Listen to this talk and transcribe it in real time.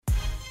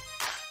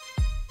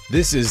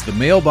This is the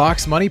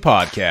Mailbox Money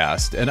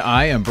Podcast, and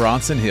I am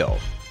Bronson Hill.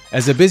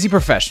 As a busy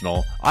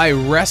professional, I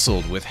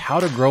wrestled with how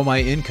to grow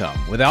my income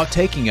without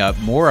taking up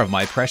more of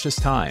my precious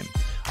time.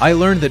 I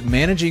learned that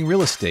managing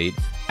real estate,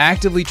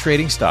 actively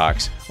trading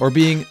stocks, or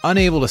being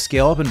unable to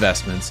scale up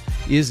investments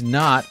is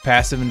not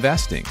passive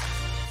investing.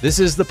 This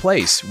is the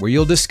place where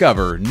you'll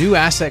discover new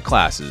asset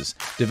classes,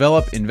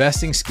 develop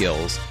investing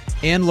skills,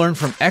 and learn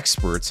from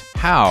experts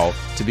how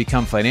to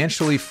become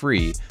financially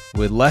free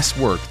with less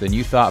work than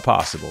you thought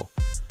possible.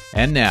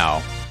 And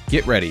now,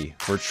 get ready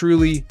for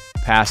truly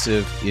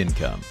passive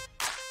income.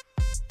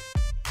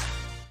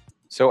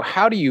 So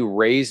how do you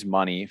raise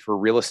money for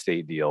real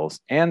estate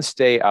deals and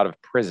stay out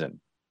of prison?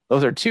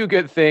 Those are two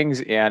good things,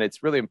 and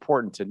it's really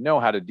important to know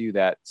how to do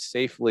that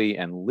safely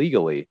and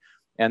legally.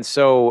 And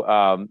so,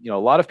 a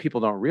lot of people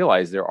don't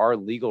realize there are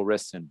legal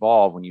risks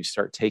involved when you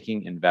start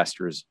taking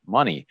investors'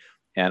 money.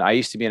 And I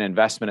used to be an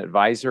investment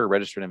advisor, a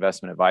registered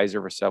investment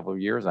advisor for several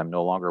years. I'm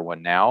no longer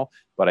one now,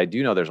 but I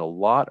do know there's a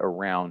lot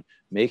around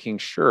making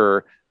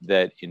sure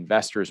that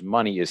investors'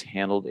 money is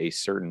handled a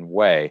certain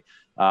way.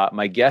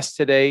 My guest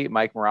today,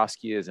 Mike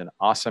Morawski, is an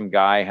awesome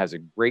guy, has a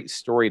great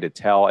story to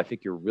tell. I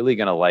think you're really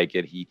going to like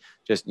it. He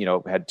just,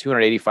 had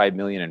 $285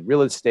 million in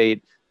real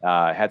estate,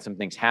 had some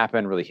things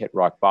happen, really hit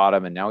rock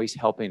bottom, and now he's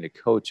helping to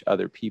coach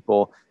other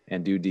people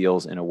and do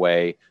deals in a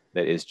way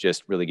that is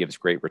just really gives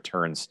great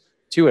returns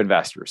to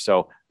investors.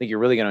 So I think you're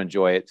really going to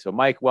enjoy it. So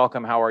Mike,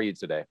 welcome. How are you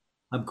today?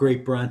 I'm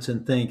great,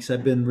 Bronson. Thanks.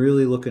 I've been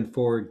really looking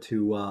forward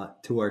to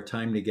our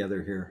time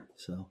together here.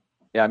 So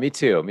yeah, me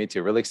too. Me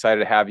too. Really excited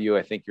to have you.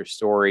 I think your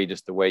story,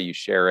 just the way you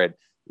share it,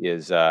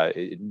 is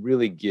it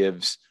really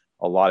gives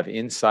a lot of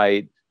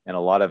insight and a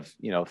lot of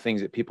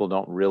things that people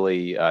don't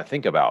really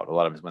think about a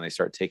lot of times when they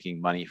start taking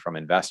money from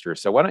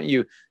investors. So why don't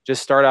you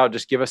just start out,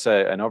 just give us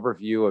an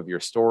overview of your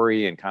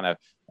story and kind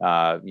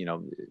of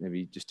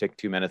maybe just take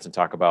 2 minutes and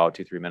talk about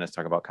 2-3 minutes,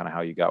 talk about kind of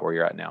how you got where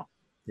you're at now.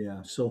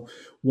 yeah. So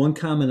one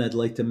comment I'd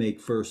like to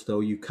make first, though,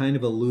 you kind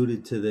of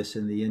alluded to this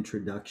in the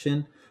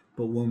introduction,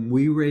 but when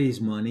we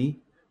raise money,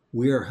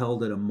 we are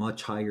held at a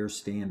much higher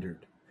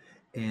standard,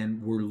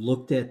 and we're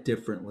looked at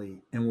differently.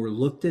 And we're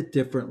looked at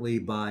differently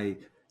by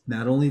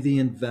not only the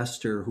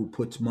investor who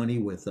puts money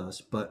with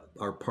us, but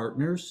our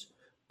partners,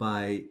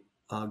 by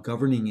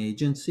governing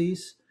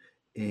agencies,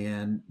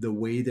 and the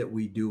way that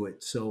we do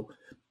it. So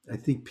I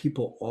think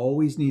people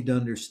always need to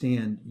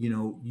understand,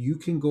 you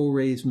can go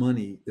raise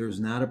money. There's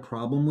not a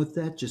problem with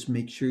that. Just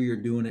make sure you're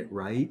doing it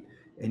right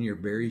and you're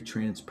very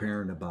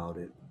transparent about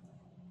it.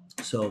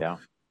 So, Yeah.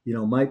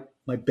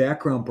 My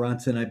background,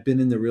 Bronson, I've been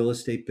in the real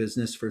estate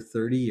business for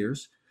 30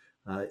 years.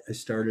 I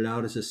started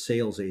out as a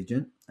sales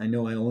agent. I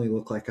know I only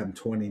look like I'm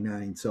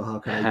 29, so how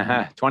can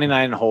I?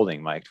 29 and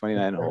holding, Mike.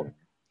 29 and holding.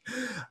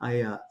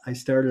 I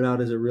started out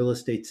as a real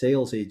estate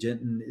sales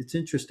agent, and it's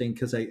interesting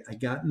because I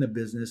got in the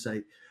business.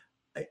 I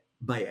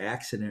by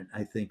accident,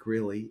 I think,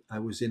 really. I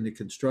was in the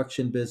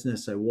construction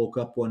business. I woke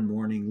up one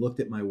morning, looked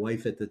at my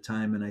wife at the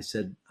time, and I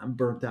said, I'm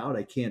burnt out.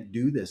 I can't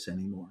do this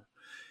anymore.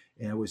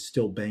 And I was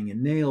still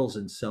banging nails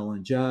and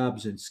selling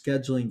jobs and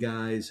scheduling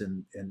guys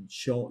and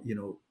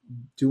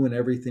doing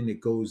everything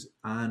that goes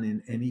on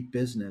in any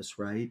business,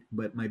 right?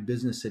 But my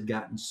business had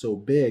gotten so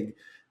big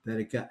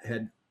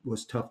that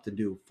was tough to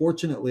do.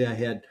 Fortunately, I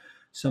had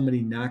somebody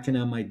knocking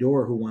on my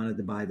door who wanted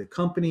to buy the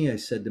company. I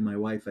said to my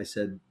wife,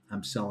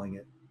 I'm selling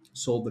it.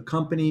 Sold the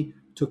company,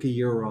 took a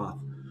year off.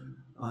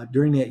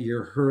 During that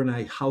year, her and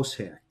I house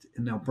hacked.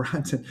 And now,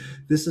 Bronson,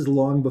 this is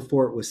long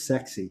before it was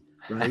sexy,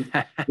 right?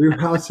 We were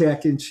house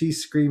hacking.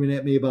 She's screaming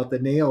at me about the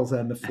nails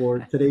on the floor.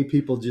 Today,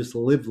 people just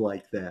live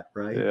like that,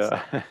 right?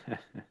 Yeah.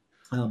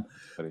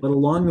 But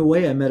along the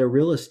way, I met a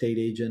real estate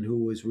agent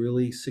who was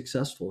really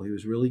successful. He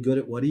was really good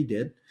at what he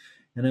did.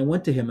 And I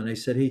went to him and I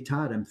said, hey,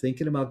 Todd, I'm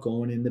thinking about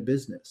going into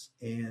business.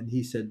 And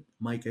he said,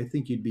 Mike, I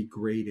think you'd be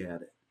great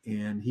at it.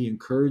 And he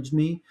encouraged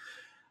me.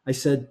 I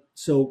said,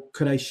 so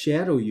could I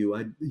shadow you?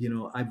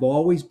 I've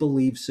always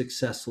believed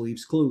success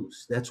leaves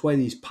clues. That's why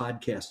these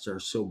podcasts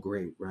are so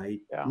great, right?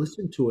 Yeah.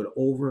 Listen to it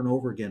over and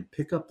over again.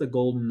 Pick up the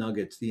golden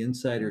nuggets, the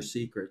insider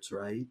secrets,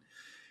 right?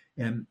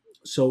 And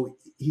so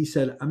he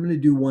said, I'm going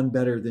to do one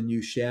better than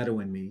you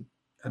shadowing me.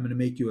 I'm going to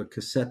make you a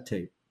cassette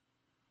tape.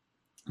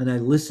 And I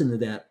listened to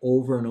that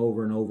over and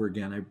over and over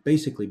again. I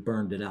basically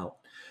burned it out.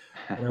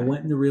 And I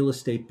went in the real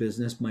estate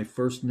business. My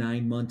first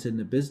 9 months in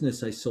the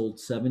business, I sold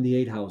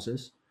 78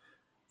 houses.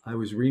 I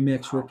was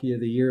Remax Rookie of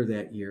the Year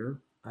that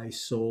year. I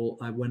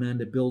went on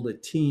to build a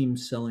team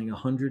selling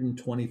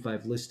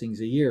 125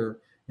 listings a year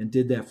and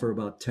did that for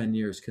about 10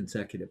 years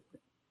consecutively.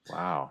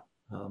 Wow.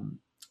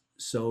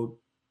 So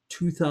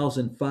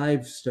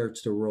 2005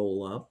 starts to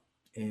roll up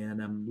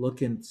and I'm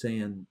looking,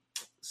 saying,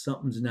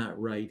 something's not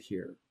right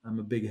here. I'm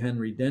a big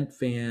Henry Dent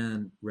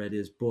fan, read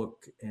his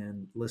book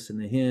and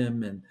listened to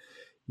him and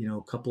a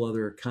couple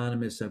other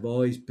economists. I've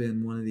always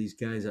been one of these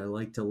guys. I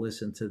like to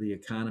listen to the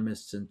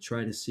economists and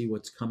try to see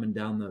what's coming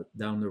down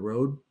the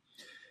road.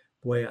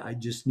 Boy, I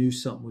just knew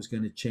something was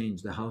going to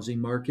change. The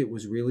housing market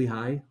was really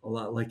high, a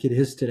lot like it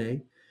is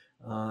today.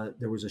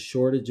 There was a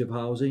shortage of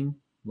housing,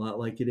 a lot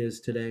like it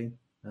is today.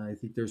 I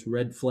think there's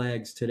red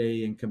flags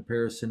today in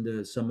comparison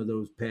to some of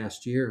those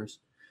past years.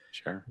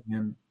 Sure.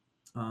 And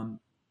um,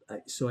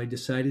 so I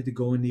decided to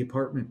go in the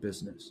apartment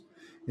business.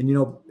 And, you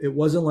know, it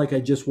wasn't like I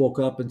just woke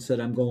up and said,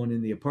 I'm going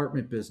in the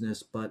apartment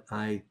business, but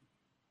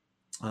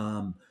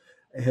um,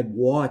 I had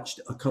watched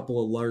a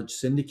couple of large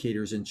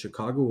syndicators in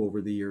Chicago over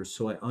the years.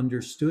 So I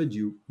understood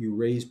you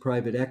raise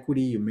private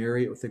equity, you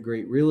marry it with a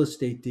great real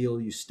estate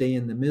deal, you stay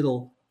in the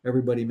middle,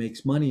 everybody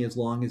makes money as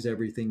long as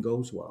everything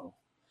goes well.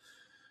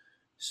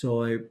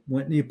 So I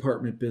went in the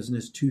apartment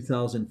business.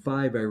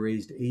 2005, I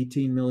raised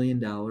 $18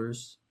 million.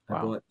 I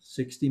Wow. bought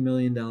 $60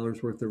 million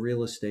worth of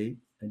real estate.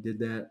 I did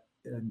that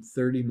in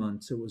 30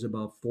 months. It was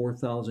about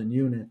 4,000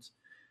 units.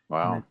 And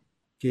I Wow.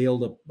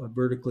 scaled a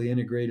vertically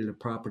integrated a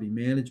property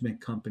management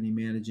company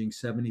managing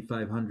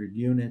 7,500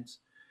 units.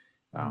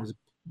 And it Wow. was,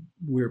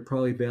 we were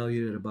probably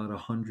valued at about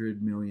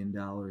 $100 million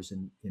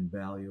in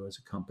value as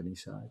a company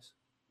size.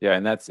 Yeah,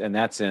 and that's in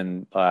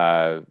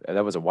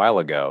that was a while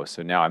ago.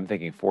 So now I'm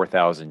thinking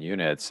 4,000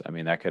 units. I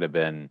mean, that could have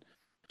been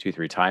two,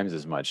 three times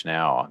as much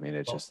now. I mean,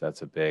 it's Well, just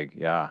that's a big,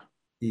 yeah.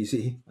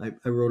 easy.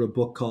 I wrote a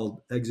book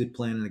called Exit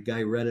Plan, and a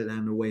guy read it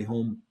on the way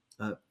home.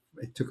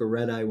 I took a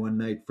red eye one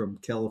night from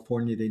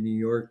California to New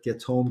York,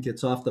 gets home,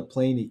 gets off the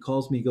plane. He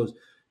calls me, he goes,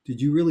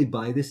 "Did you really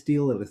buy this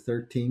deal at a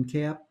 13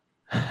 cap?"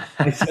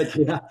 I said,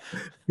 "Yeah."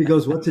 He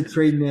goes, "What's it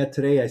trading at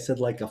today?" I said,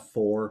 "Like a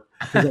 4."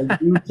 Because I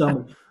knew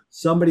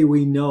somebody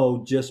we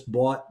know just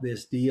bought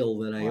this deal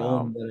that I Wow.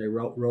 own that I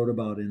wrote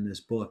about in this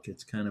book.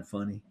 It's kind of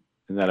funny.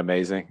 Isn't that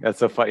amazing? That's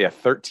so fun. Yeah,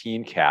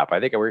 13 cap. I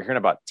think we were hearing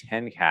about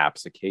 10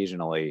 caps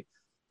occasionally,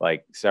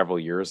 like several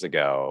years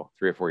ago,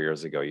 3 or 4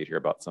 years ago. You'd hear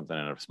about something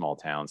in a small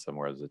town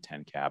somewhere as a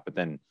 10 cap, but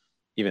then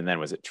even then,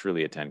 was it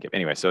truly a 10 cap?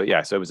 Anyway, so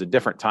yeah, so it was a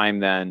different time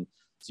then.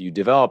 So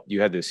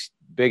you had this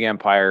big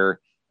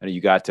empire, and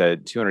you got to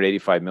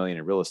 285 million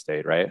in real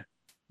estate, right?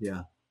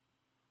 Yeah.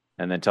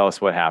 And then tell us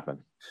what happened.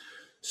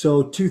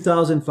 So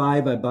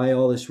 2005, I buy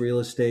all this real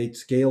estate,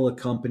 scale a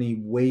company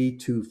way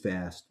too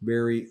fast,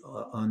 very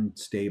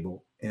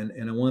unstable. And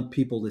I want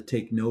people to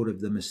take note of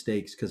the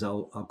mistakes because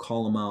I'll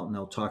call them out and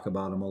I'll talk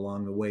about them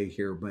along the way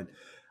here. But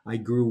I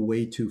grew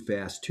way too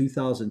fast.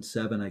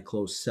 2007, I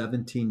closed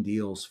 17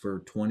 deals for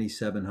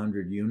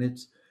 2,700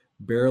 units.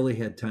 Barely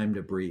had time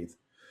to breathe.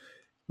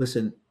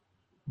 Listen,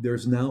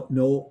 there's now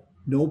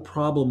no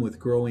problem with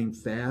growing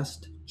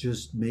fast.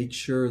 Just make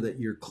sure that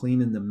you're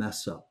cleaning the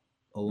mess up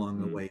along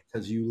the Mm-hmm. way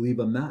because you leave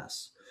a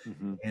mess.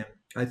 Mm-hmm. And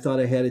I thought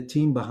I had a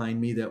team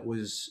behind me that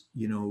was,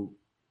 you know,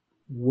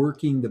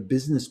 working the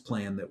business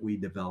plan that we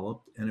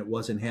developed, and it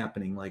wasn't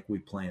happening like we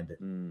planned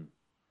it. Mm.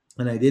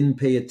 And I didn't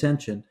pay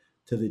attention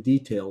to the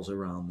details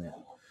around that.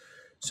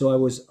 So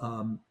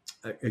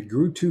I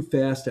grew too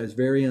fast. I was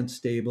very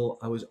unstable.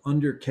 I was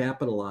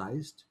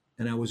undercapitalized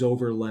and I was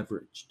over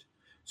leveraged.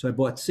 So I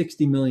bought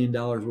 $60 million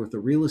worth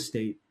of real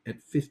estate at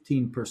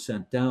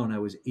 15% down. I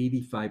was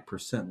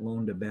 85%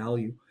 loan to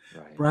value.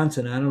 Right.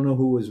 Bronson, I don't know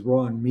who was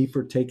wrong, me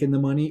for taking the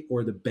money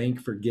or the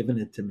bank for giving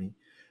it to me, Yeah.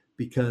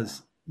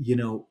 because, you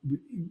know,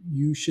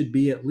 you should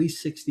be at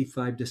least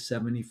 65 to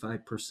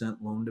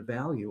 75% loan to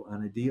value on a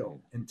Right.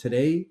 deal. And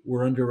today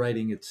we're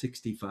underwriting at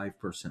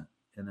 65%.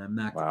 And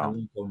I Wow.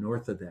 won't go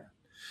north of that.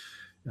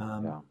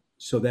 Um, Yeah.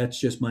 so that's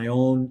just my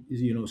own,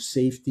 you know,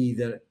 safety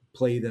that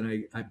play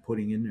that I'm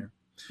putting in there.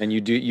 And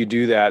you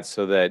do that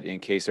so that in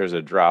case there's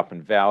a drop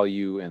in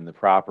value in the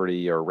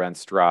property or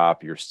rents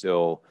drop, you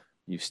still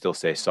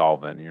stay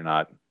solvent. You're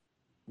not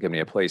giving me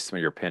a place where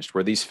you're pinched.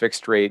 Were these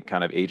fixed rate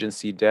kind of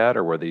agency debt,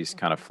 or were these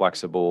kind of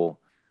flexible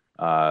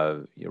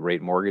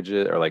rate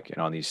mortgages, or like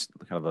on these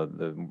kind of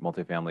the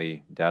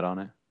multifamily debt on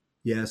it?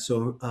 Yeah.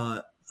 So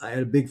I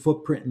had a big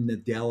footprint in the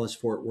Dallas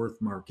Fort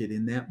Worth market.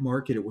 In that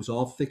market, it was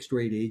all fixed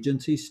rate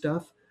agency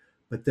stuff.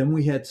 But then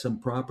we had some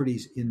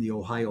properties in the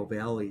Ohio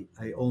Valley.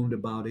 I owned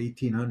about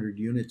 1,800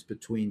 units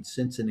between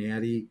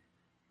Cincinnati,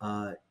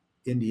 uh,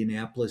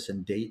 Indianapolis,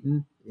 and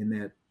Dayton in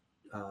that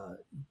uh,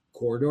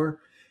 corridor.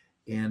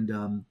 And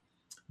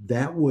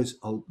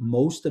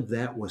most of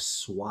that was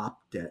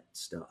swap debt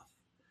stuff.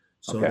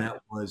 So Okay.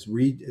 that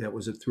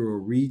was through a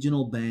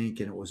regional bank,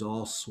 and it was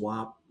all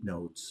swap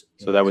notes,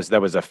 So that and was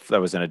that was a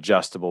that was an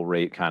adjustable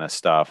rate kind of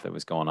stuff that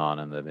was going on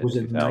in the mid was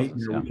a 2000s.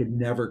 nightmare. Yeah. We could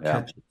never Yeah.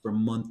 catch it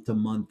from month to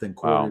month and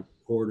quarter Wow. to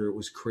quarter. It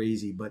was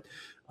crazy. But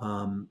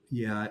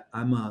yeah,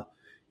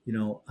 you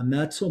know, I'm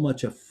not so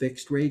much a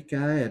fixed rate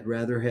guy. I'd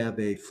rather have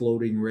a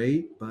floating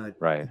rate, but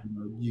Right. you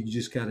know, you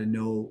just got to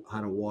know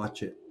how to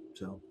watch it.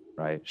 So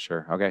Right.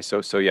 Sure. Okay.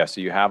 So yeah.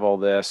 So you have all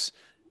this.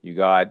 You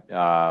got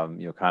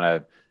kind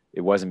of it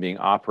wasn't being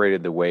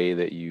operated the way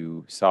that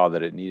you saw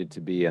that it needed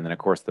to be, and then of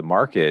course the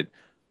market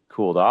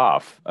cooled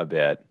off a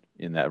bit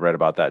in that right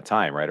about that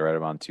time, right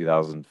around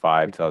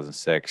 2005,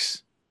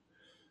 2006.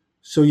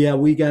 So yeah,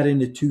 we got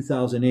into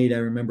 2008. I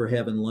remember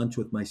having lunch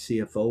with my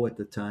CFO at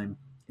the time,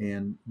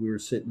 and we were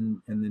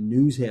sitting, and the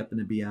news happened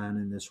to be on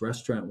in this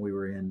restaurant we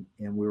were in,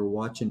 and we were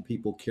watching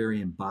people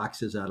carrying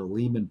boxes out of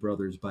Lehman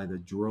Brothers by the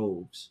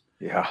droves.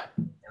 Yeah.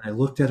 And I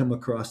looked at him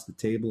across the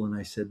table and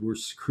I said, "We're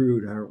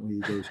screwed, aren't we?"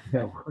 He goes,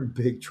 "Yeah, we're in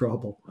big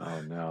trouble."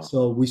 Oh no.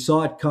 So we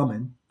saw it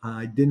coming.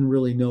 I didn't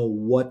really know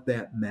what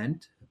that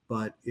meant,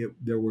 but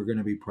there were going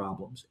to be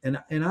problems. And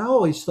I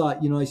always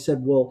thought, I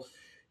said, well,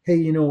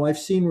 hey, I've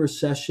seen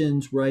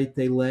recessions, right?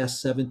 They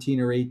last 17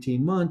 or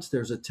 18 months.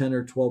 There's a 10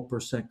 or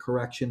 12%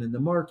 correction in the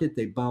market.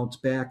 They bounce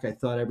back. I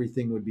thought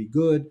everything would be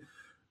good.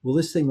 Well,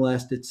 this thing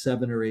lasted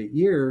 7 or 8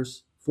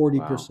 years, Wow.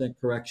 40%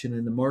 correction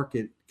in the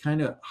market,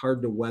 kind of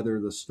hard to weather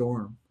the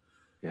storm.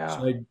 So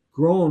Yeah. I'd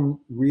grown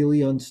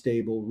really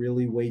unstable,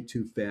 really way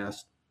too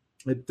fast.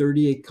 I had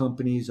 38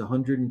 companies,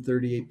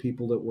 138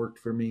 people that worked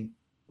for me.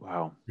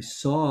 Wow. I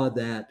saw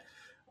that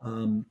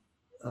um,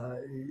 uh,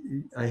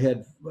 I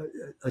had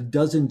a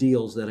dozen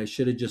deals that I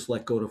should have just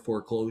let go to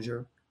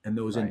foreclosure, and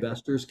those Right.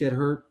 investors get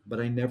hurt, but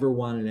I never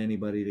wanted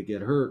anybody to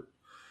get hurt.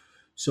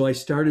 So I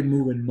started Right.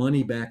 moving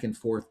money back and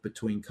forth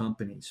between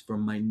companies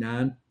from my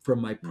Mm.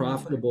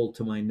 profitable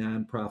to my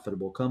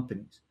non-profitable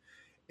companies.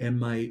 And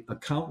my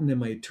accountant and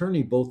my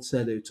attorney both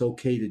said it's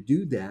okay to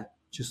do that.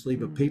 Just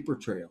leave a Mm. paper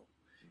trail.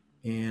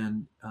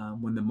 And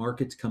when the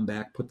markets come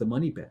back, put the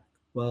money back.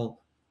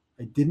 Well,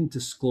 I didn't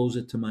disclose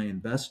it to my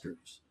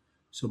investors.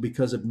 So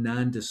because of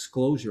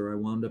non-disclosure, I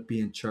wound up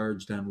being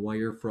charged on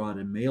wire fraud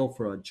and mail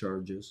fraud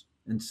charges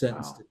and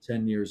sentenced Wow. to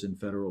 10 years in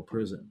federal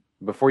prison.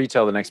 Before you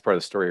tell the next part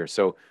of the story here,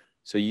 so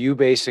you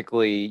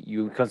basically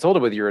you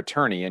consulted with your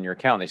attorney and your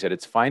accountant. They said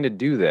it's fine to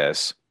do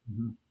this,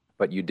 Mhm.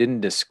 but you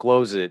didn't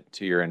disclose it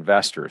to your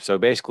investor. So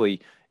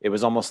basically, it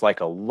was almost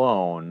like a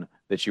loan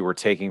that you were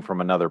taking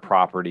from another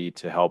property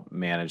to help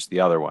manage the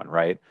other one,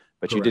 right?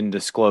 But you Correct. didn't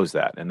disclose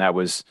that, and that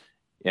was,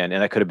 and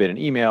that could have been an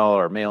email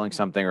or mailing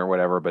something or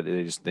whatever. But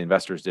the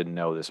investors didn't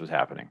know this was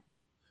happening.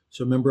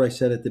 So remember I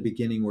said at the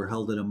beginning, we're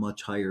held at a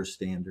much higher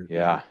standard, right?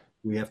 Yeah,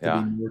 We have to be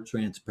yeah, more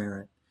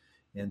transparent.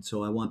 And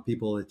so I want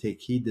people to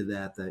take heed to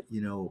that,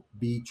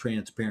 be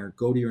transparent,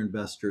 go to your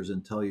investors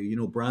and tell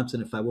you,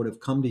 Bronson, if I would have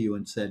come to you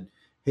and said,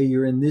 hey,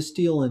 you're in this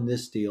deal and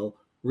this deal,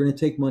 we're going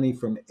to take money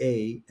from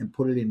A and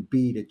put it in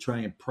B to try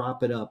and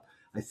prop it up.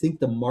 I think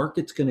the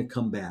market's going to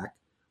come back,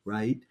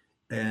 right?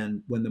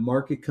 And when the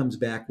market comes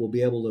back, we'll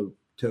be able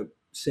to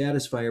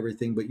satisfy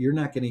everything, but you're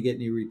not going to get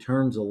any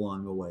returns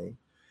along the way.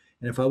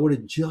 And if I would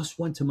have just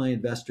went to my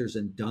investors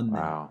and done that,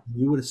 wow,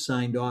 you would have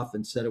signed off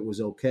and said it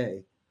was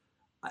okay,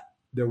 I,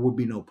 there would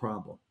be no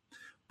problem.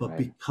 But right.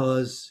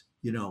 because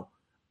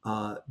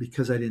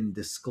I didn't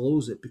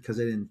disclose it, because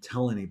I didn't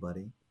tell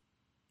anybody,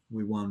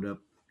 we wound up,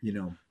 you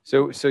know,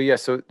 So yeah,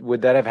 so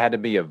would that have had to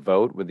be a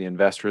vote? Would the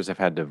investors have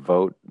had to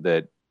vote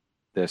that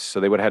this? So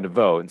they would have had to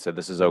vote and said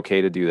this is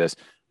okay to do this.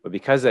 But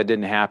because that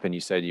didn't happen, you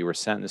said you were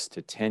sentenced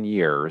to 10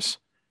 years.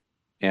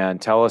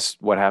 And tell us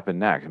what happened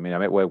next. I mean,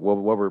 what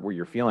were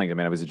your feelings? I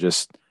mean, was it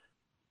just,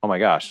 oh my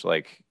gosh,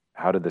 like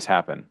how did this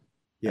happen?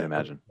 I'd yeah,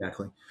 imagine.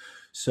 exactly.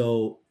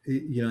 So,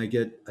 I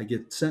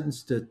get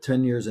sentenced to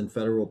 10 years in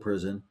federal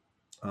prison.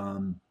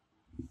 Um,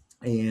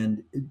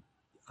 and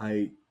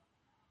I,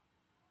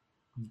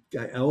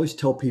 I always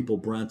tell people,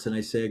 Bronson,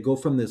 I say, I go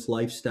from this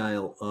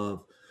lifestyle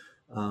of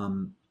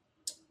um,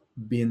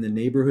 being the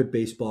neighborhood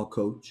baseball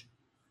coach.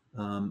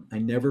 I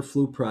never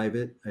flew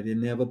private. I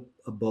didn't have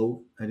a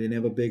boat. I didn't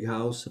have a big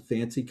house, a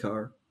fancy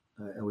car.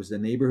 I was the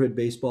neighborhood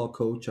baseball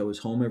coach. I was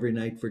home every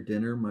night for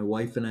dinner. My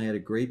wife and I had a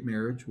great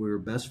marriage. We were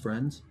best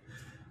friends.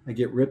 I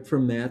get ripped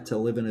from that to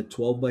live in a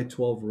 12 by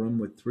 12 room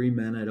with three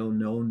men I don't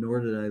know, nor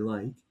did I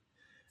like.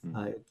 I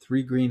Mm-hmm. had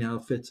three green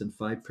outfits and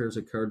five pairs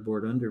of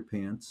cardboard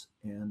underpants.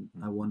 And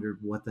I wondered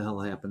what the hell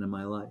happened in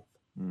my life.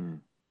 Mm-hmm.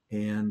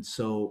 And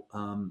so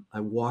I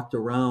walked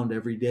around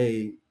every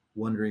day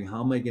wondering,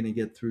 how am I going to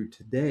get through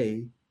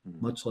today,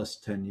 Mm-hmm. much less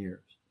 10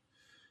 years?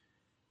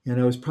 And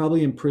I was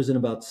probably in prison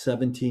about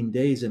 17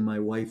 days, and my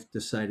wife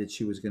decided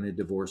she was going to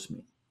divorce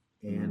me.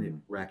 And it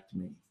Mm-hmm. wrecked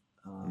me.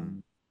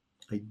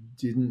 I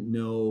didn't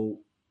know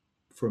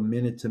from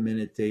minute to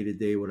minute, day to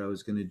day, what I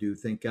was going to do.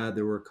 Thank God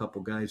there were a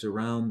couple guys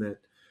around that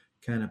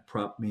kind of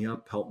propped me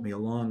up, helped me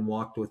along,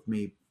 walked with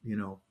me,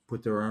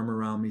 put their arm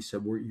around me,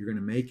 said, you're going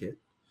to make it.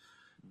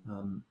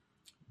 Um,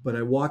 but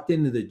I walked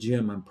into the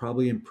gym. I'm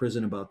probably in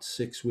prison about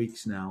 6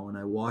 weeks now, and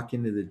I walk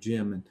into the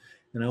gym,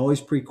 and I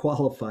always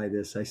pre-qualify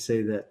this. I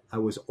say that I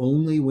was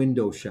only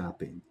window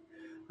shopping.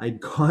 I'd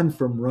gone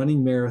from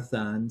running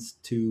marathons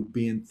to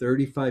being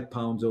 35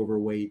 pounds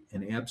overweight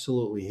and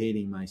absolutely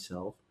hating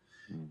myself,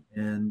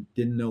 Mm-hmm. and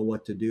didn't know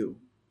what to do.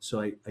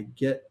 So I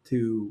get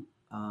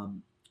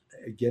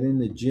in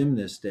the gym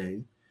this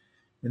day,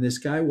 and this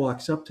guy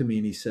walks up to me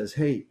and he says,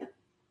 "Hey,"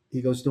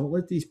 he goes, "don't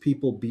let these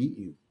people beat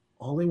you.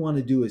 All they want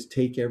to do is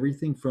take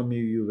everything from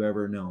you you've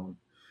ever known.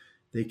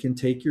 They can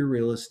take your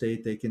real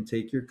estate, they can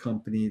take your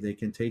company, they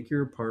can take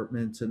your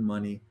apartments and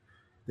money,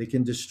 they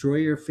can destroy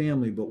your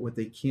family, but what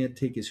they can't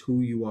take is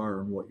who you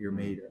are and what you're Mm-hmm.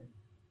 made of."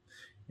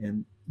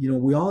 And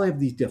we all have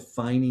these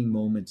defining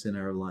moments in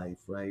our life,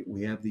 right?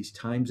 We have these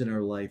times in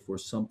our life where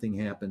something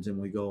happens and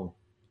we go,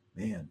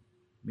 man,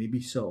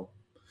 maybe so.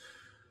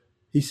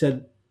 He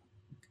said,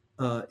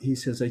 he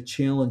says, I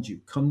challenge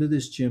you, come to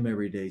this gym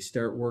every day,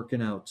 start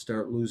working out,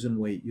 start losing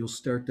weight. You'll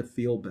start to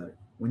feel better.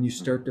 When you Mm.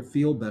 start to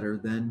feel better,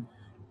 then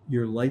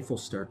your life will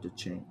start to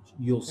change.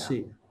 You'll Yeah.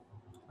 see.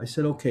 I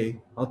said,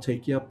 okay, I'll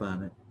take you up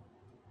on it.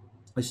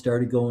 I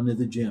started going to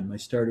the gym. I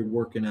started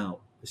working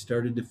out. I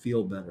started to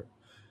feel better.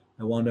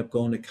 I wound up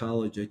going to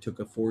college. I took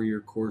a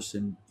 4-year course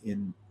in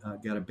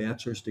got a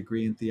bachelor's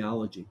degree in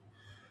theology.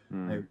 I,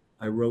 Mm.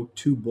 I wrote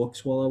 2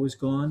 books while I was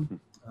gone,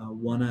 Mm.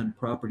 one on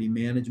property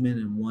management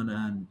and one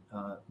on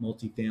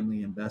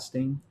multifamily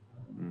investing.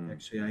 Mm.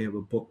 Actually, I have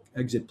a book,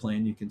 Exit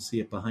Plan. You can see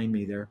it behind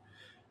me there.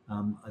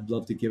 I'd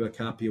love to give a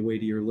copy away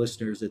to your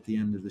listeners at the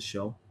end of the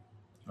show.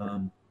 Sure.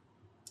 Um,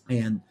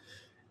 and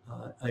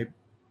I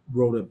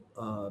wrote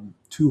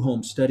 2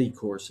 home study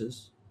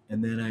courses,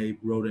 and then I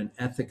wrote an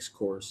ethics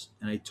course,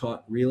 and I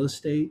taught real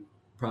estate,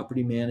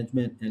 property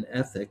management, and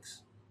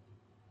ethics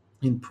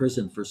in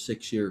prison for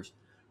 6 years.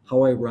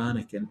 How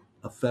ironic, and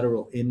a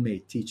federal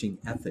inmate teaching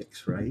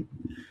ethics, right?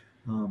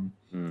 Um,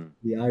 Mm.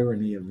 the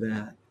irony of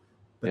that.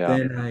 But Yeah.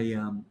 then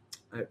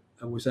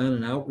I was on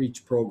an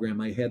outreach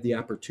program. I had the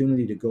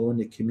opportunity to go in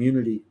the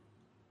community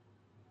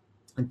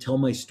and tell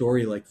my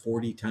story like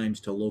 40 times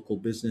to local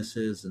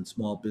businesses and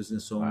small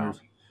business Wow.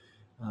 owners.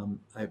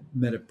 I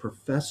met a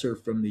professor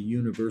from the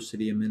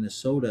University of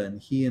Minnesota, and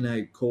he and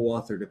I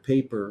co-authored a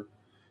paper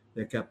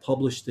that got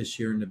published this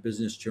year in the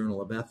Business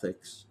Journal of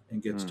Ethics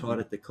and gets taught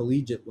Hmm. at the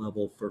collegiate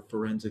level for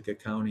forensic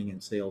accounting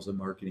and sales and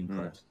marketing Mm.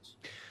 classes.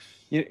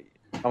 You,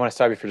 I want to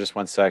stop you for just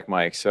one sec,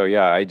 Mike. So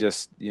yeah, I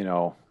just,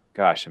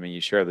 gosh, I mean,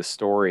 you share the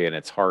story and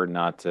it's hard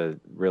not to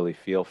really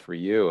feel for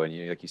you. And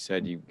you, like you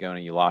said, you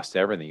lost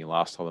everything. You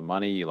lost all the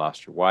money, you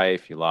lost your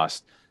wife, you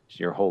lost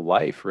your whole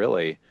life,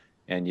 really.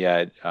 And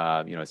yet,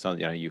 it's not,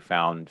 you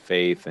found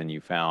faith and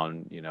you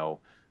found,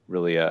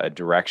 really a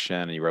direction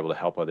and you were able to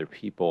help other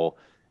people.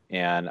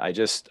 And I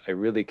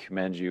really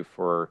commend you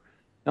for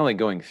not only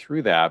going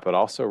through that, but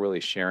also really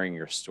sharing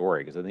your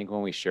story. Because I think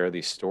when we share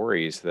these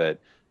stories that,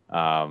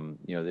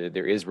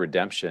 there is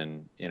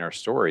redemption in our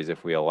stories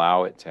if we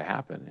allow it to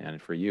happen. And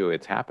for you,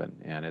 it's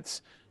happened, and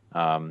it's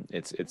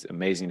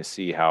amazing to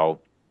see how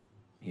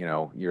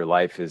your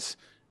life is.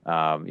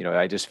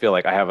 I just feel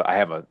like I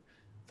have a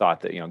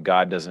thought that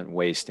God doesn't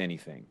waste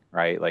anything,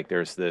 right? Like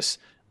there's this.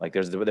 Like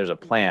there's a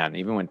plan,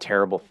 even when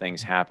terrible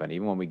things happen,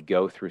 even when we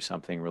go through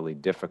something really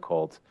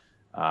difficult,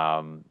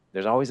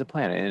 there's always a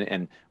plan,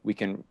 and we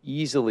can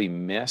easily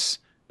miss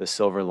the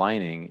silver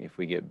lining if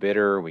we get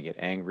bitter, we get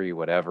angry,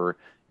 whatever.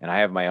 And I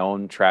have my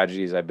own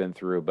tragedies I've been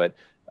through, but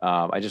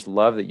I just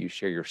love that you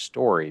share your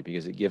story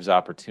because it gives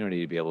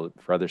opportunity to be able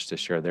for others to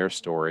share their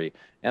story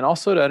and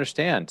also to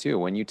understand too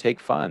when you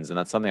take funds. And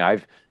that's something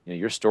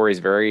your story is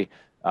very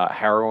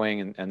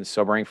harrowing and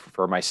sobering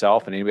for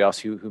myself and anybody else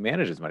who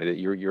manages money. That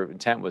your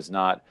intent was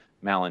not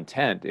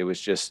malintent; it was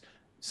just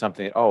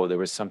something. Oh, there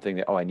was something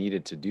that I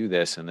needed to do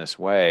this in this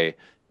way.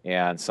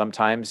 And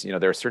sometimes,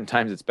 there are certain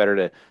times it's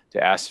better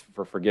to ask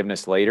for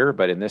forgiveness later.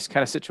 But in this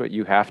kind of situation,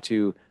 you have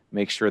to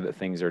make sure that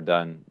things are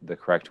done the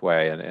correct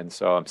way. And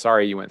so I'm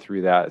sorry you went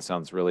through that. It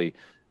sounds really,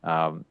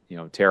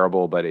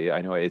 terrible, but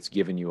I know it's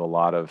given you a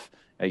lot of,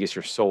 I guess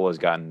your soul has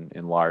gotten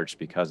enlarged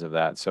because of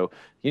that. So can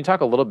you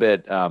talk a little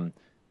bit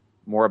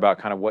more about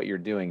kind of what you're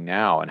doing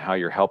now and how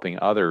you're helping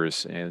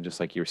others? And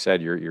just like you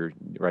said, you're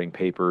writing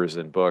papers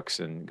and books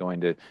and going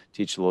to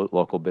teach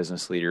local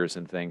business leaders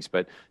and things.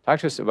 But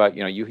talk to us about,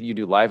 you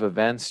do live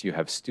events, you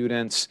have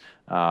students.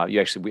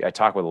 I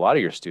talk with a lot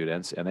of your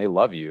students and they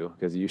love you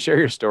because you share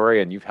your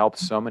story and you've helped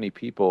so many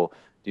people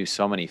do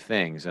so many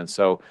things. And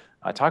so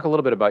talk a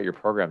little bit about your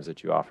programs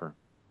that you offer.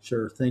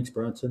 Sure. Thanks,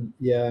 Bronson.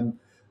 Yeah,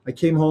 I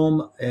came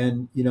home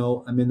and,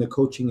 I'm in the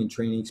coaching and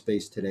training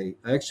space today.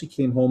 I actually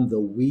came home the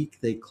week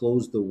they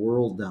closed the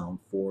world down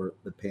for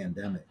the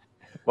pandemic.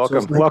 So it's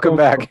Welcome, like welcome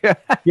going from,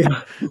 back.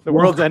 yeah, The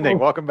world's welcome ending.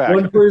 from Welcome back.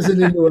 one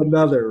prison into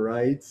another,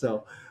 right?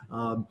 So,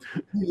 um,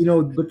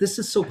 but this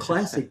is so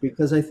classic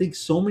because I think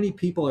so many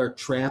people are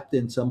trapped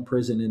in some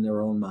prison in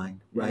their own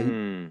mind, right?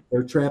 Mm,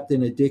 They're trapped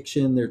in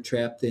addiction. They're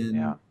trapped in,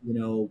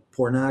 yeah.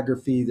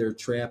 pornography. They're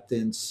trapped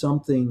in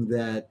something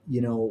that,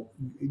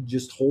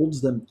 just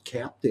holds them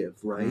captive,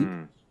 right?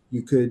 Mm,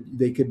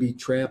 They could be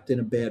trapped in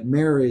a bad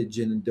marriage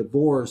and a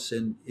divorce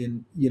and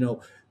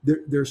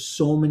there's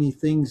so many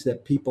things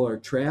that people are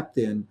trapped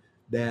in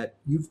that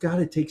you've got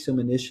to take some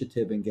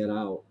initiative and get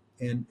out.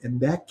 And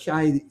that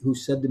guy who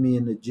said to me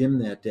in the gym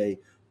that day,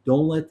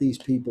 don't let these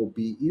people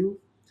beat you.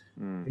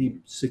 mm,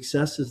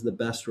 Success is the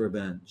best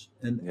revenge.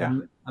 And yeah.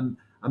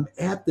 I'm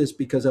at this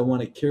because I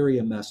want to carry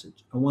a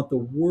message. I want the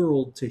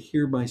world to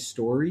hear my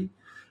story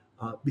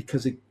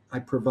because I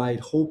provide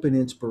hope and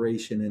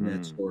inspiration in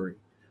that Mm, story.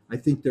 I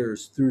think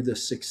there's through the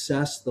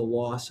success, the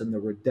loss, and the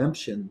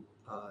redemption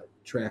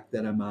track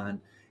that I'm on,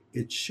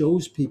 it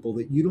shows people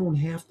that you don't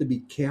have to be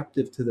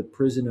captive to the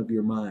prison of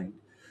your mind.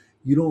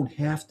 You don't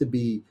have to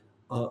be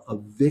a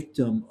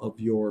victim of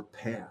your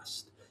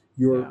past.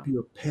 yeah.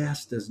 Your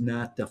past does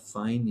not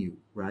define you,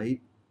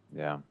 right?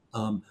 Yeah.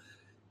 Um,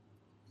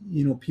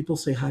 people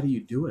say, "How do you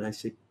do it?" I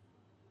say,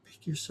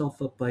 pick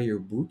yourself up by your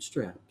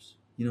bootstraps.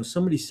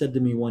 somebody said to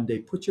me one day,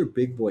 put your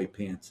big boy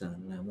pants on.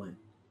 And I went,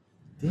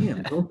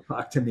 damn, don't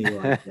talk to me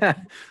like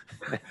that.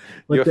 You But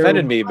they're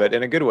offended right. me, but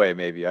in a good way,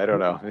 maybe. I don't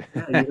know.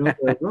 Yeah,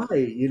 they're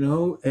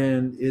right,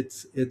 and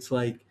it's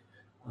like,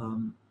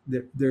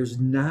 there's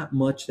not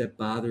much that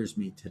bothers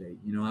me today.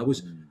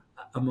 Mm,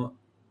 I'm a,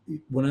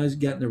 when I was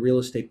getting the real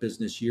estate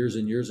business years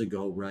and years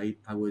ago, right?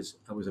 I was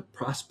a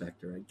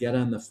prospector. I get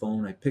on the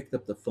phone, I picked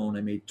up the phone,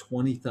 I made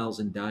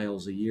 20,000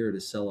 dials a year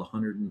to sell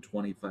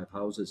 125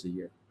 houses a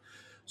year.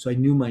 So I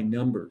knew my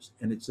numbers,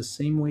 and it's the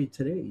same way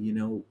today.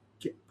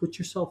 Put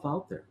yourself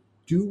out there.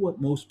 Do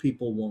what most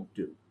people won't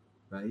do,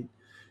 right?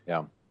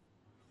 yeah.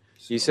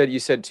 So You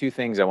said two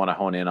things I want to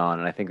hone in on,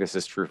 and I think this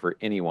is true for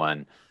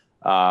anyone.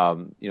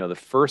 The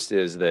first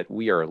is that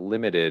we are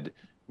limited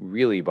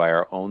really by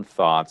our own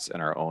thoughts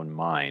and our own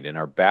mind and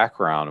our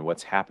background and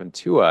what's happened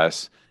to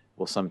us.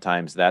 Well,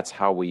 sometimes that's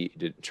how we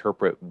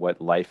interpret what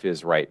life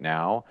is right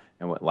now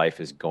and what life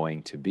is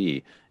going to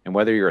be. And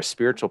whether you're a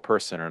spiritual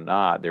person or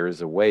not, there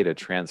is a way to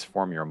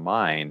transform your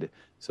mind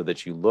so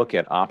that you look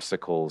at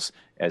obstacles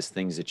as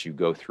things that you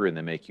go through and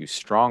they make you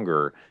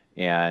stronger.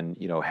 And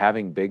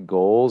having big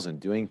goals and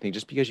doing things,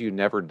 just because you've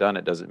never done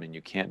it doesn't mean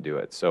you can't do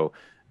it. So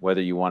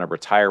whether you want to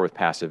retire with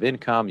passive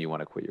income, you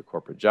want to quit your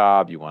corporate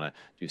job, you want to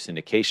do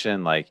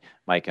syndication like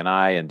Mike and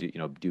I, and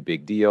do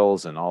big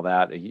deals and all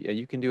that,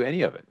 you can do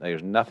any of it.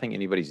 There's nothing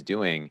anybody's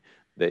doing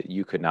that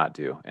you could not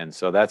do. And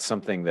so that's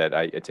something that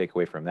I take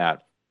away from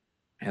that.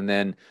 And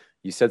then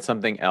you said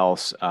something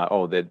else.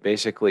 That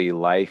basically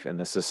life, and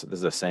this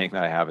is a saying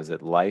that I have, is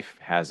that life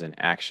has an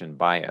action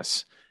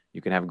bias.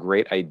 You can have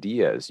great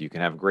ideas, you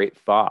can have great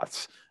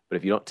thoughts, but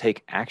if you don't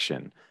take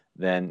action,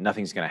 then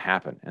nothing's going to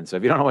happen. And so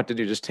if you don't know what to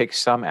do, just take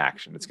some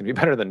action. It's going to be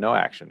better than no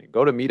action.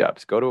 Go to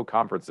meetups, go to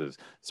conferences,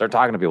 start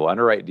talking to people,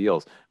 underwrite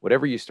deals.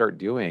 Whatever you start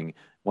doing,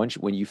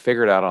 when you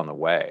figure it out on the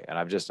way. And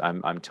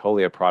I'm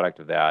totally a product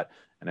of that.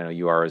 And I know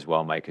you are as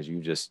well, Mike, because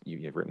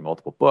you've written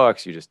multiple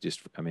books.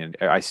 I mean,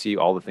 I see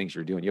all the things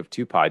you're doing. You have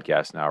two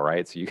podcasts now,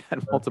 right? So you got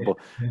okay. multiple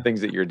Yeah.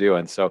 things that you're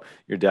doing. So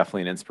you're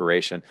definitely an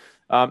inspiration.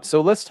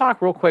 So let's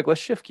talk real quick.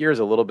 Let's shift gears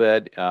a little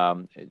bit,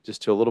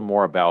 just to a little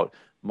more about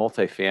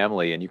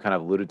multifamily. And you kind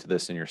of alluded to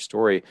this in your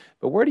story,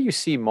 but where do you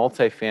see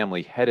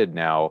multifamily headed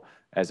now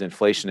as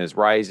inflation is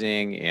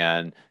rising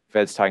and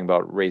Fed's talking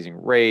about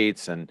raising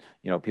rates, and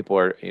people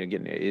are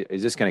getting.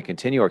 Is this going to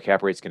continue? Or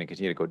cap rates going to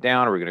continue to go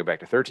down? Are we going to go back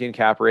to 13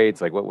 cap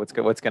rates? Like what's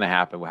going to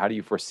happen? How do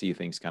you foresee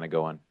things kind of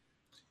going?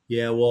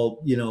 Yeah,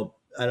 well,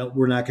 I don't.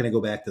 We're not going to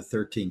go back to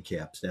 13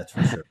 caps. That's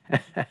for sure.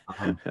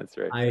 Um, That's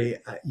right.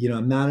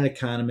 I'm not an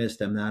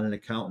economist. I'm not an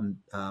accountant,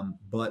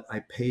 but I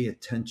pay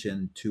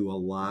attention to a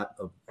lot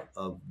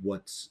of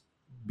what's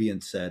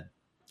being said,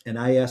 and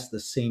I ask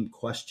the same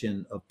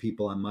question of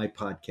people on my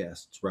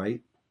podcasts, right?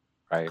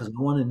 Right. Because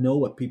I want to know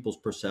what people's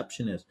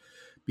perception is,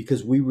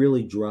 because we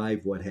really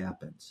drive what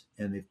happens.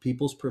 And if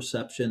people's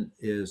perception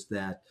is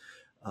that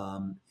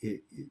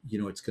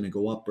it's going to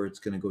go up or it's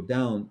going to go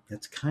down,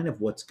 that's kind of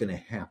what's going to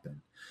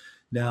happen.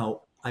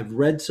 Now, I've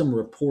read some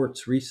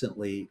reports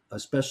recently,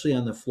 especially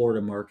on the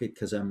Florida market,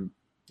 because I'm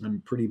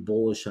pretty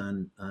bullish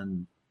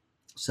on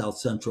South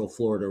Central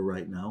Florida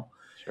right now.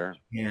 Sure.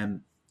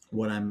 And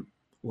what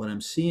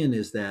I'm seeing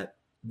is that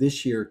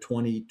this year,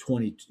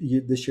 2020,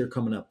 this year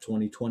coming up,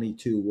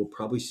 2022, we'll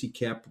probably see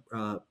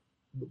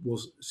we'll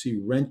see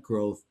rent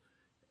growth,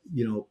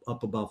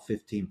 up about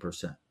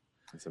 15%.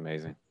 That's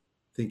amazing.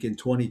 I think in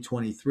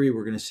 2023,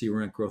 we're going to see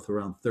rent growth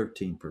around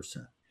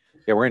 13%.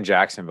 Yeah, we're in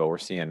Jacksonville. We're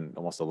seeing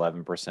almost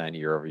 11%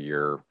 year over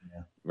year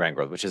Yeah. rent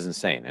growth, which is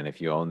insane. And if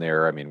you own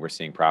there, I mean, we're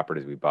seeing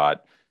properties we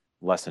bought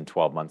less than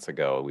 12 months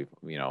ago.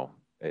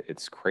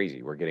 It's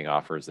crazy. We're getting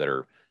offers that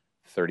are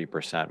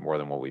 30% more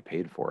than what we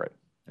paid for it.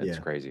 It's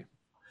Yeah. crazy.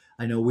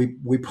 I know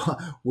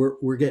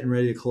we're getting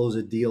ready to close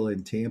a deal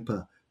in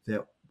Tampa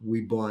that we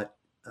bought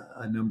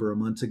a number of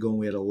months ago, and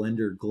we had a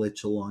lender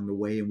glitch along the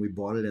way, and we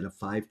bought it at a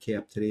 5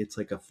 cap. Today it's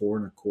like a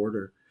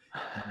 4.25.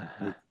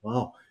 And like,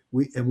 wow,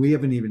 we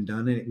haven't even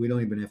done it. We don't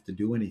even have to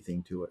do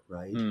anything to it,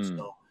 right? Hmm.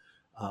 So,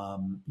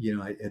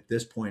 at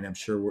this point, I'm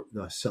sure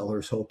the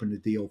seller's hoping the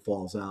deal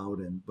falls out,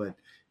 but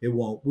it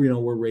won't.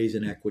 We're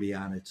raising equity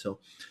on it, so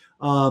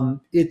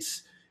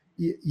it's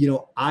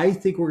I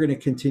think we're going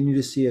to continue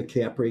to see a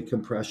cap rate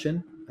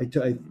compression. I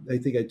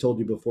think I told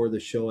you before the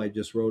show, I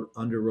just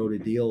underwrote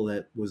a deal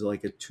that was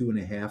like a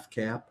 2.5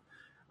 cap.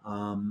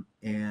 I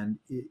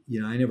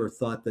never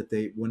thought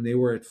that when they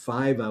were at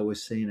 5, I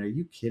was saying, are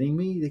you kidding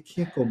me? They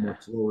can't go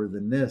much lower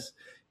than this.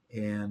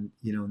 And,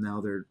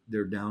 now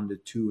they're down to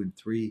 2 and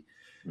 3.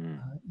 Mm.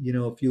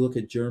 If you look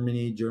at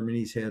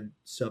Germany's had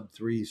sub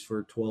threes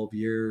for 12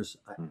 years.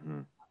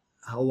 Hmm.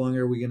 How long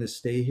are we going to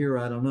stay here?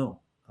 I don't know.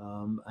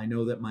 I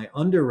know that my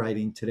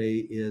underwriting today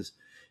is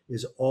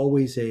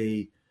always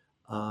a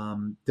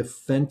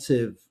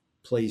defensive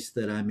place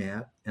that I'm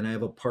at, and I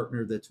have a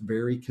partner that's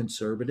very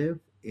conservative,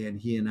 and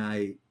he and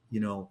I,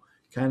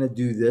 kind of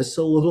do this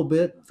a little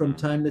bit from Hmm.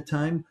 time to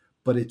time,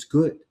 but it's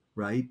good,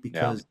 right?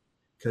 Yeah.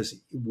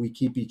 Because we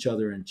keep each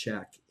other in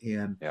check,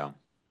 and Yeah.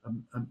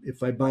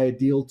 If I buy a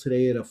deal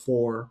today at a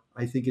 4,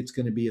 I think it's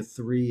going to be a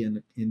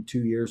 3 in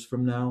 2 years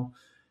from now,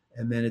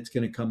 and then it's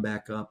going to come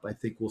back up. I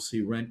think we'll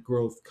see rent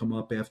growth come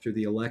up after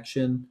the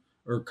election,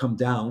 or come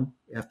down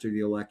after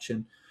the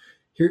election.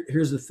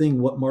 Here's the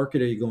thing: what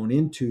market are you going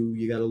into?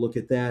 You got to look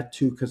at that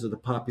too, because of the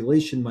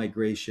population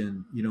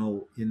migration.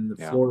 In the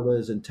Yeah.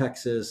 Floridas and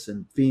Texas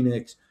and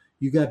Phoenix,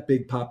 you got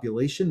big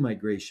population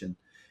migration.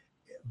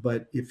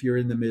 But if you're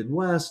in the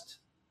Midwest,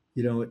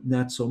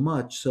 not so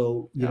much.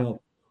 So, Yeah.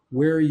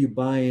 where are you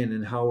buying,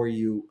 and how are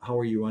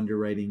you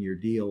underwriting your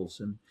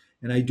deals?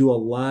 And I do a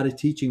lot of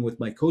teaching with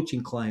my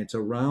coaching clients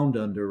around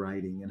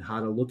underwriting and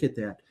how to look at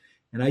that.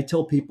 And I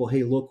tell people,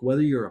 hey, look,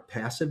 whether you're a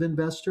passive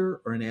investor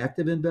or an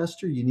active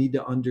investor, you need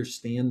to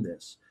understand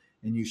this,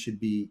 and you should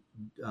be,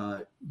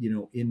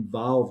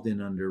 involved in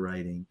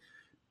underwriting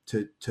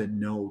to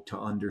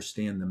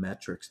understand the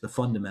metrics, the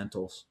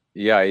fundamentals.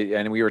 Yeah,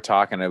 and we were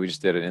talking, we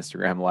just did an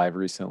Instagram live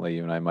recently,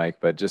 you and I, Mike,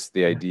 but just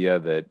the Yeah. idea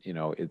that,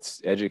 it's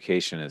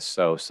education is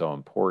so, so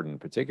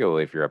important,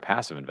 particularly if you're a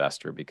passive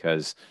investor,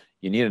 because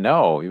you need to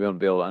know, you want to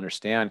be able to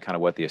understand kind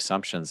of what the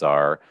assumptions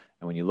are.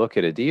 And when you look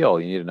at a deal,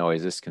 you need to know,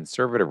 is this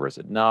conservative or is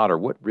it not? Or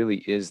what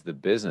really is the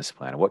business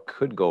plan? What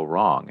could go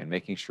wrong? And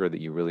making sure that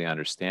you really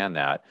understand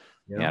that.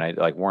 Yeah. And I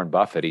like Warren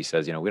Buffett, he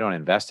says, we don't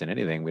invest in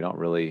anything we don't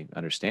really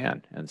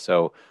understand. And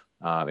so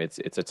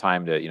it's a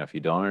time to, if you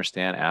don't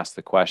understand, ask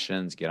the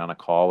questions, get on a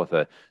call with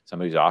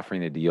somebody who's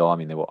offering the deal. I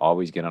mean, they will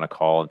always get on a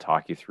call and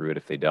talk you through it.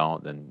 If they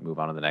don't, then move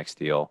on to the next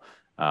deal.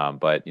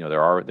 But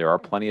there are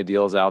plenty of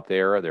deals out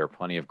there. There are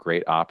plenty of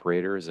great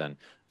operators, and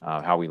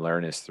how we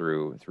learn is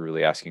through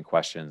really asking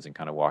questions and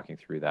kind of walking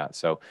through that.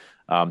 So,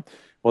 well,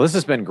 this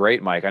has been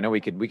great, Mike. I know we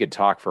could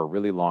talk for a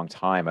really long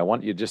time. I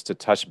want you just to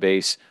touch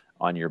base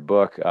on your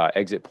book,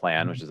 Exit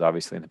Plan, which is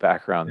obviously in the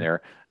background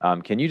there.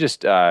 Can you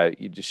just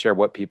share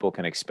what people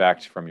can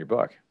expect from your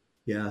book?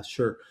 Yeah,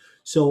 sure.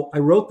 So I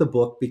wrote the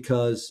book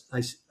because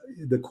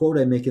the quote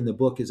I make in the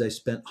book is, I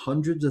spent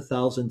hundreds of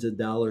thousands of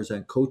dollars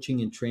on coaching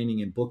and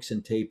training and books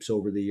and tapes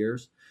over the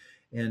years.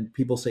 And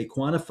people say,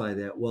 quantify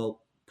that.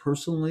 Well,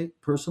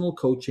 personal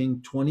coaching,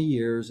 20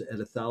 years at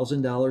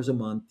 $1,000 a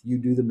month, you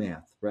do the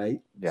math, right?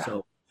 Yeah.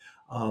 So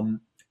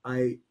um,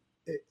 I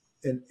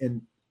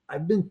and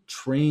I've been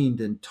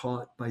trained and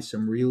taught by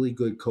some really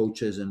good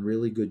coaches and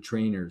really good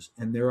trainers.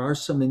 And there are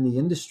some in the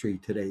industry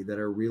today that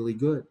are really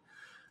good.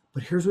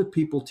 But here's what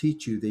people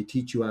teach you: they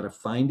teach you how to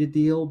find a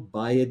deal,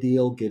 buy a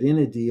deal, get in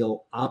a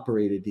deal,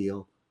 operate a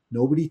deal.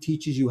 Nobody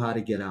teaches you how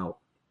to get out.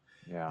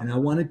 Yeah. And I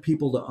wanted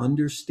people to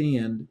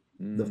understand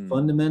the Mm,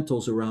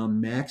 fundamentals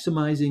around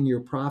maximizing your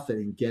profit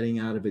and getting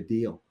out of a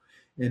deal.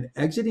 And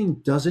exiting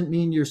doesn't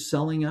mean you're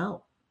selling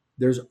out.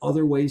 There's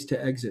other ways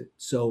to exit.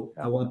 So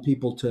I yeah. want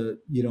people to,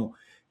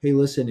 hey,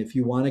 listen, if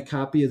you want a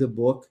copy of the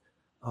book,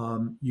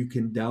 you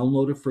can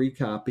download a free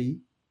copy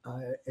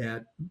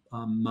at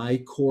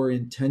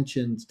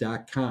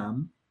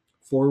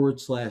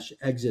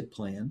mycoreintentions.com/exit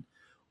plan.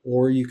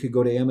 Or you could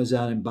go to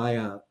Amazon and buy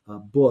a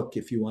book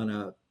if you want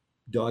to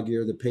dog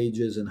ear the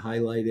pages and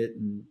highlight it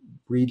and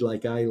read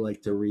like I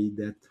like to read,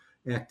 that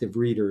active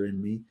reader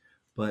in me.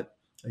 But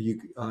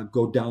you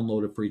go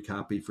download a free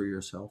copy for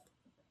yourself.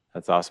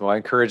 That's awesome. Well, I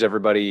encourage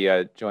everybody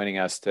joining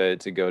us to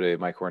go to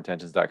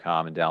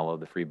mycoreintentions.com and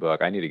download the free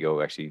book. I need to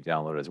go actually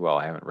download it as well.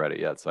 I haven't read it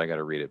yet, so I got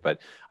to read it. But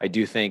I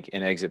do think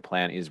an exit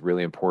plan is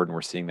really important.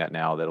 We're seeing that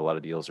now, that a lot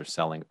of deals are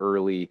selling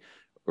earlier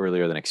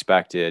than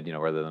expected.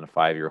 Rather than a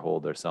 5-year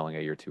hold, they're selling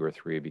a year, 2 or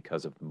 3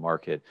 because of the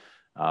market.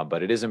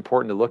 But it is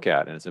important to look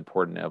at, and it's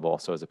important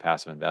also as a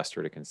passive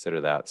investor to consider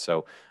that.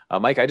 So,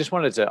 Mike, I just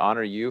wanted to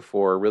honor you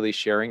for really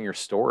sharing your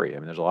story. I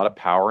mean, there's a lot of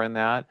power in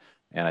that.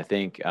 And I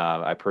think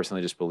I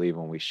personally just believe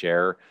when we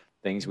share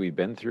things we've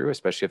been through,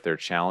 especially if they're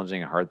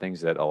challenging and hard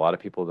things that a lot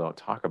of people don't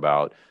talk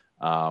about,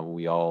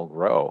 we all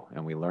grow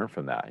and we learn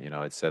from that.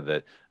 It's said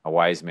that a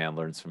wise man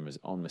learns from his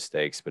own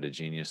mistakes, but a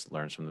genius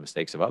learns from the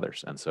mistakes of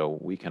others. And so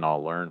we can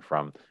all learn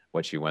from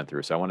what you went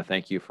through. So I want to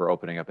thank you for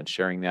opening up and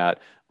sharing that.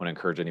 I want to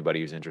encourage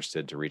anybody who's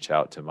interested to reach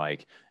out to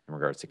Mike in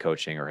regards to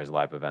coaching or his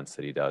live events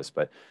that he does.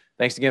 But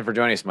thanks again for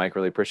joining us, Mike.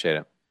 Really appreciate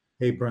it.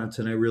 Hey,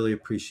 Bronson, I really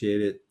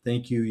appreciate it.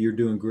 Thank you. You're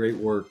doing great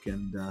work,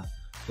 and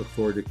look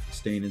forward to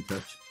staying in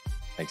touch.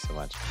 Thanks so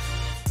much.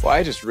 Well,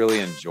 I just really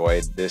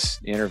enjoyed this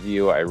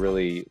interview. I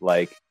really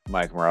like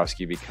Mike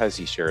Morawski because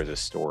he shares a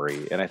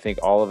story. And I think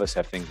all of us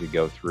have things we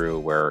go through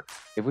where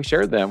if we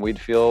shared them, we'd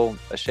feel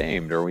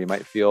ashamed, or we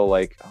might feel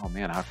like, oh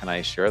man, how can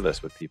I share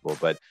this with people?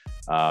 But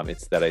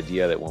it's that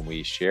idea that when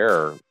we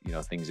share,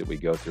 things that we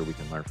go through, we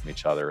can learn from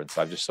each other. And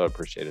so I've just so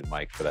appreciated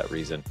Mike for that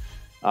reason.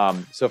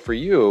 So for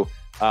you,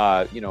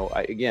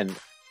 again,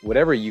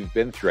 whatever you've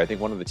been through, I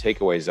think one of the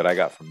takeaways that I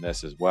got from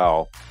this as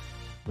well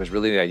was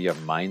really the idea of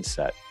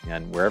mindset,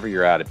 and wherever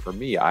you're at. And for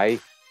me, I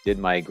did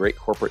my great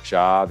corporate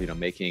job,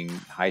 making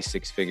high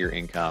 6-figure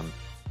income,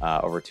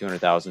 over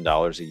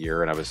 $200,000 a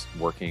year. And I was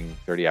working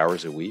 30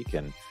 hours a week,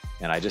 and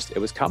it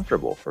was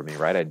comfortable for me,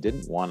 right? I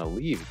didn't want to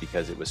leave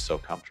because it was so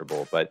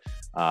comfortable, but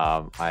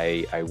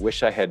I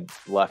wish I had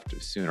left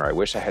sooner. I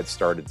wish I had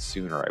started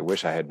sooner. I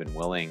wish I had been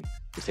willing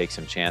to take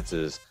some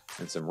chances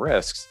and some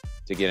risks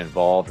to get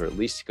involved, or at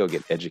least to go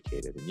get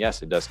educated. And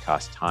yes, it does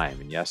cost time,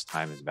 and yes,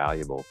 time is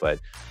valuable, but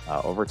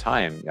over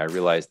time, I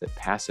realized that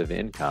passive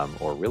income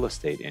or real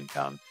estate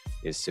income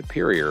is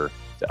superior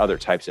to other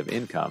types of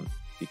income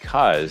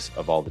because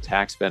of all the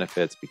tax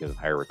benefits, because of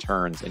higher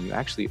returns, and you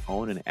actually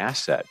own an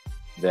asset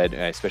that,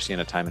 especially in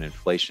a time of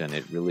inflation,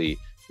 it really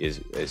is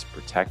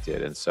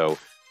protected. And so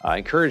I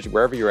encourage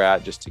wherever you're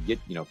at just to get,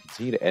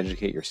 continue to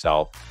educate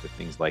yourself with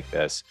things like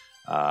this.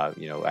 I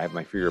have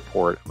my free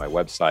report on my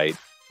website,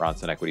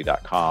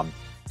 bronsonequity.com.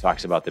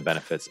 Talks about the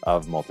benefits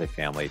of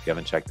multifamily. If you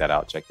haven't checked that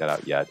out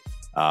yet.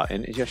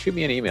 And shoot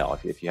me an email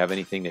if you have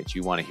anything that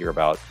you want to hear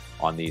about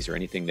on these, or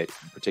anything that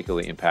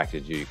particularly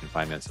impacted you. You can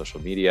find me on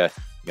social media.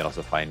 You can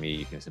also find me.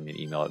 You can send me an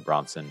email at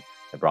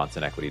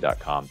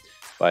bronsonequity.com.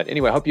 But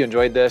anyway, I hope you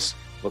enjoyed this.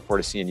 Look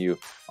forward to seeing you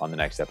on the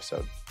next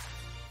episode.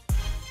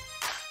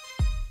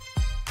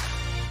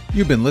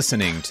 You've been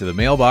listening to the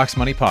Mailbox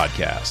Money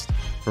Podcast.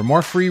 For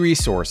more free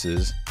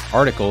resources,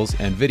 articles,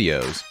 and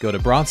videos, go to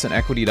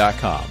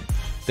bronsonequity.com.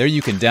 There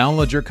you can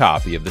download your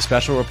copy of the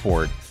special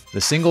report,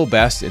 The Single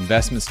Best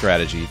Investment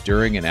Strategy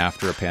During and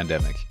After a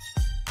Pandemic.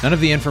 None of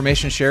the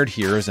information shared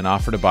here is an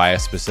offer to buy a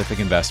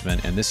specific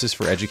investment, and this is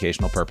for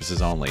educational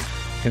purposes only.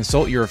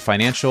 Consult your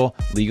financial,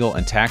 legal,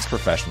 and tax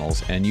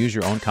professionals and use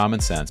your own common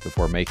sense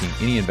before making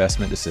any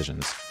investment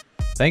decisions.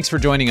 Thanks for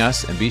joining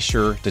us, and be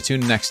sure to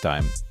tune in next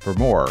time for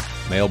more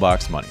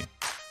Mailbox Money.